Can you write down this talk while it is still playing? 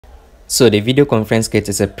So the video conference kit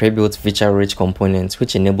is a pre-built feature-rich component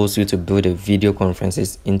which enables you to build the video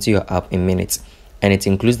conferences into your app in minutes, and it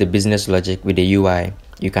includes the business logic with the UI.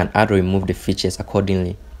 You can add or remove the features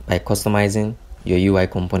accordingly by customizing your UI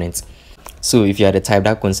components. So if you are the type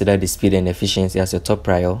that consider the speed and efficiency as your top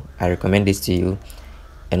priority, I recommend this to you.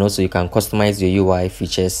 And also you can customize your UI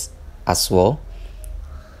features as well.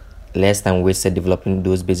 Less time wasted developing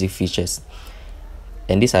those basic features.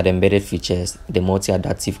 And these are the embedded features: the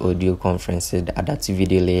multi-adaptive audio conferences, the adaptive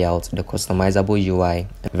video layout, the customizable UI.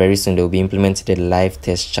 Very soon they will be implemented the live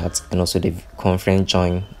test chat and also the conference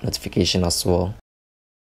join notification as well.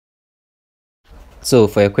 So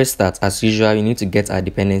for a quick start, as usual, you need to get our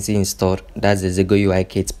dependency installed. That's the Zego UI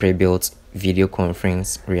kit pre-built video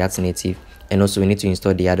conference React Native, and also we need to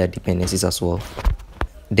install the other dependencies as well.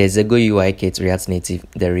 The Zego UI kit React Native,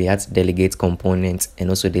 the React Delegate component, and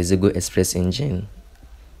also the Zego Express engine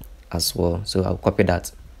as well. So I'll copy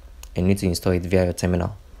that and need to install it via your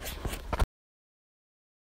terminal.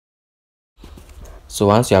 So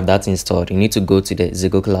once you have that installed, you need to go to the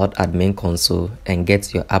Zegocloud admin console and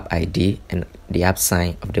get your app ID and the app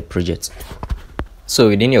sign of the project. So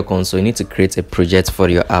within your console, you need to create a project for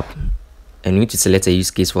your app and you need to select a use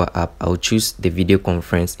case for app. I'll choose the video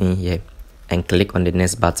conference in here and click on the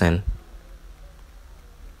next button.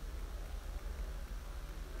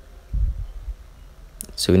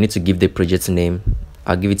 So we need to give the project name.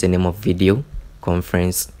 I'll give it a name of video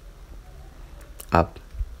conference app.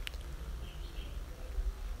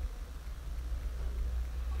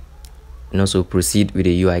 And also proceed with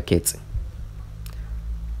the UI kit.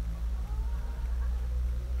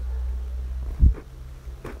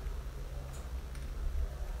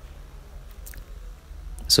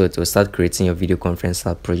 So it will start creating your video conference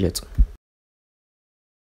app project.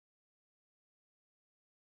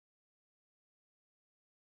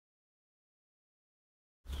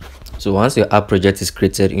 So once your app project is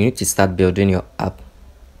created, you need to start building your app.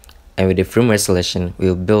 And with the framework selection,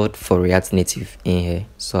 we'll build for React Native in here.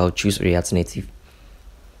 So I'll choose React Native.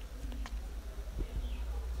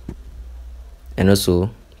 And also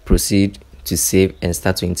proceed to save and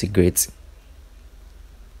start to integrate.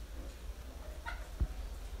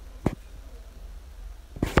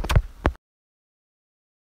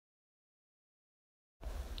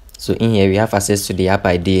 So in here we have access to the app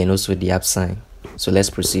ID and also the app sign. So let's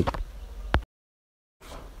proceed.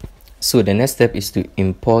 So the next step is to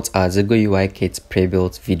import our Zego UI kit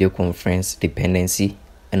pre-built video conference dependency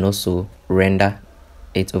and also render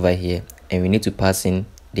it over here. And we need to pass in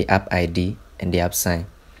the app ID and the app sign.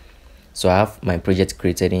 So I have my project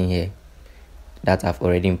created in here that I've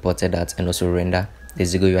already imported that and also render the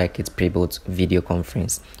Zego UI kit pre-built video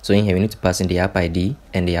conference. So in here we need to pass in the app ID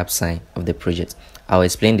and the app sign of the project. I'll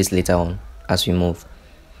explain this later on as we move.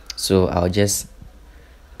 So I'll just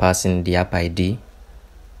pass in the app ID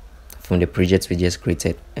from the project we just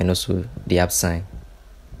created and also the app sign.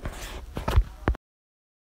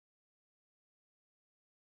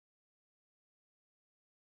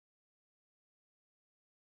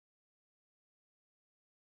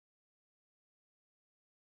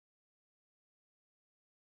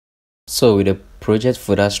 So with the project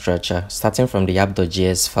folder structure, starting from the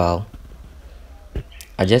app.js file,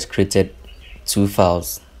 I just created two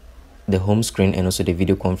files, the home screen and also the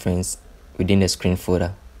video conference within the screen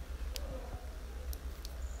folder.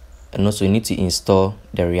 And also you need to install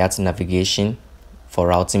the React navigation for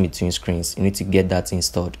routing between screens. You need to get that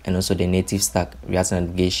installed, and also the native stack, React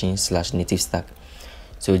navigation / native stack.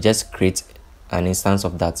 So just create an instance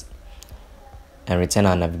of that and return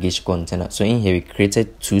our navigation container. So in here we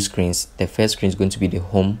created two screens. The first screen is going to be the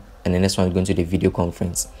home and the next one is going to be the video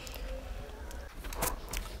conference.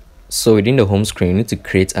 So within the home screen, you need to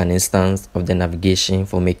create an instance of the navigation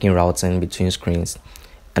for making routing between screens.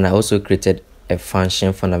 And I also created a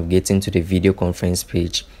function for navigating to the video conference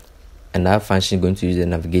page, and that function is going to use the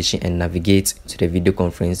navigation and navigate to the video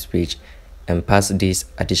conference page and pass this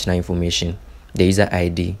additional information: the user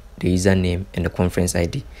ID, the username, and the conference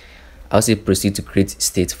ID. I also proceed to create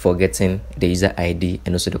state for getting the user ID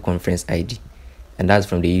and also the conference ID, and that's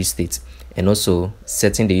from the use state, and also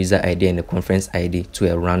setting the user ID and the conference ID to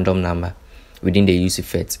a random number within the use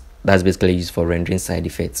effect. That's basically used for rendering side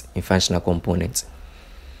effects in functional components.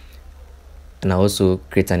 And I also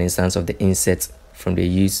create an instance of the insert from the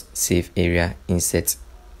use save area insert,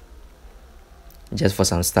 just for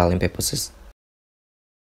some styling purposes.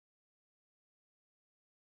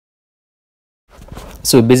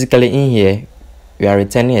 So basically in here we are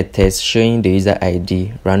returning a text showing the user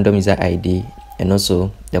ID, random user ID, and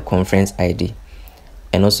also the conference ID,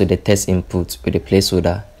 and also the text input with the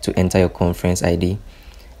placeholder to enter your conference ID.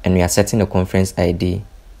 And we are setting the conference ID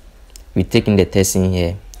we take in the text in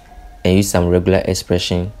here and use some regular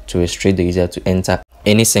expression to restrict the user to enter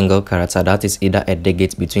any single character, that is either a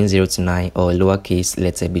digit between 0 to 9, or a lowercase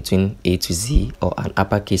letter between A to Z, or an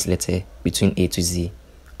uppercase letter between A to Z,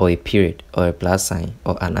 or a period, or a plus sign,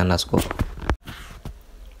 or an underscore.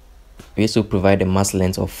 We also provide a mask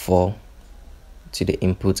length of 4 to the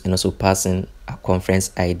input and also passing a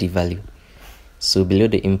conference ID value. So below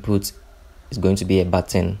the input is going to be a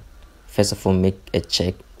button. First of all, make a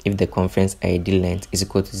check. If the conference ID length is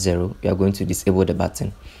equal to 0, we are going to disable the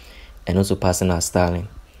button and also passing our styling.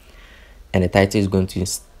 And the title is going to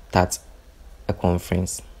start a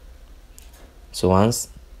conference. So once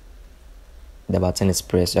the button is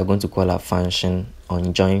pressed, we are going to call our function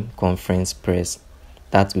on join conference press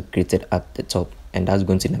that we created at the top, and that's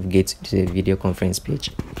going to navigate to the video conference page.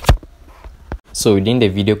 So within the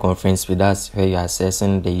video conference page, that's where you are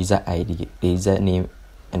accessing the user ID, the username,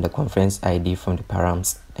 and the conference ID from the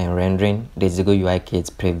params, and rendering the Zego UI Kit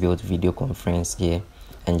previewed video conference here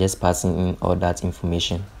and just passing in all that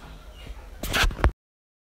information.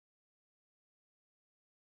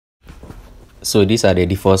 So these are the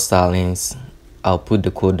default stylings. I'll put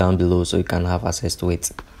the code down below so you can have access to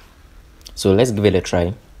it. So let's give it a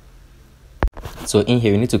try. So in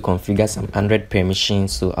here we need to configure some Android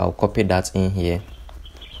permissions, so I'll copy that in here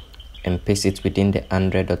and paste it within the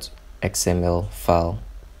android.xml file,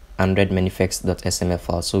 android manifest.xml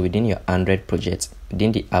file. So within your Android project,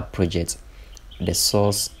 within the app project, the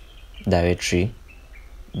source directory,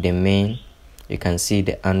 the main, you can see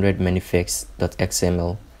the android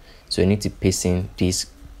manifest.xml. So you need to paste in these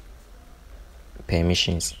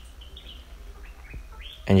permissions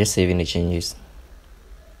and just saving the changes.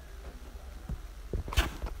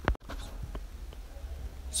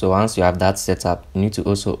 So once you have that set up, you need to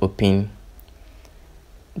also open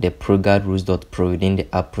the ProGuard rules.pro within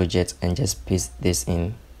the app project and just paste this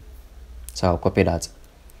in. So I'll copy that.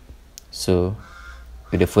 So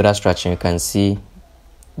with the folder structure, you can see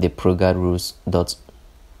the ProGuard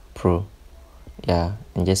rules.pro. Yeah,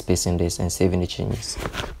 and just pasting this and saving the changes.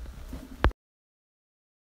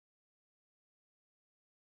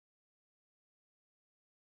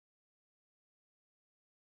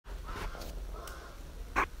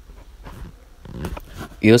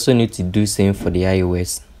 You also need to do same for the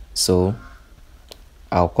iOS. So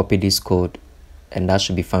I'll copy this code and that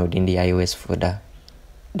should be found within the iOS folder,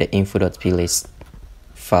 the info.plist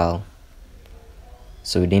file.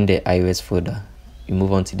 So within the iOS folder, you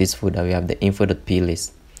move on to this folder, we have the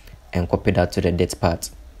info.plist, and copy that to the date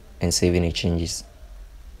part and save any changes.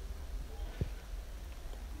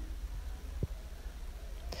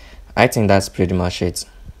 I think that's pretty much it.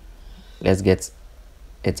 Let's get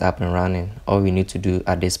it up and running. All we need to do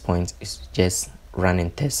at this point is just run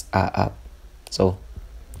and test our app. So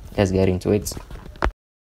let's get into it.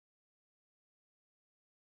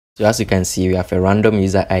 So as you can see, we have a random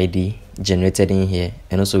user ID generated in here,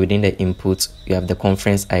 and also within the input you have the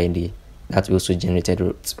conference ID that we also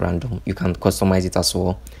generated random. You can customize it as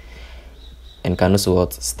well, and can also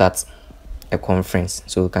start a conference.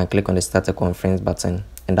 So you can click on the start a conference button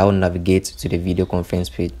and that will navigate to the video conference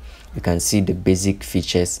page. You can see the basic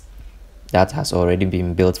features that has already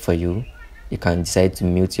been built for you. You can decide to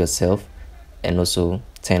mute yourself and also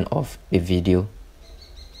turn off the video.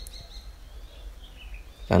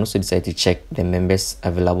 You can also decide to check the members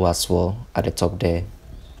available as well at the top there.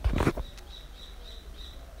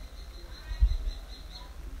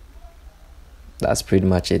 That's pretty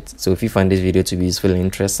much it. So if you find this video to be useful and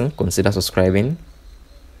interesting, consider subscribing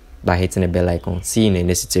by hitting the bell icon. See you in the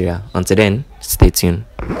next tutorial. Until then, stay tuned.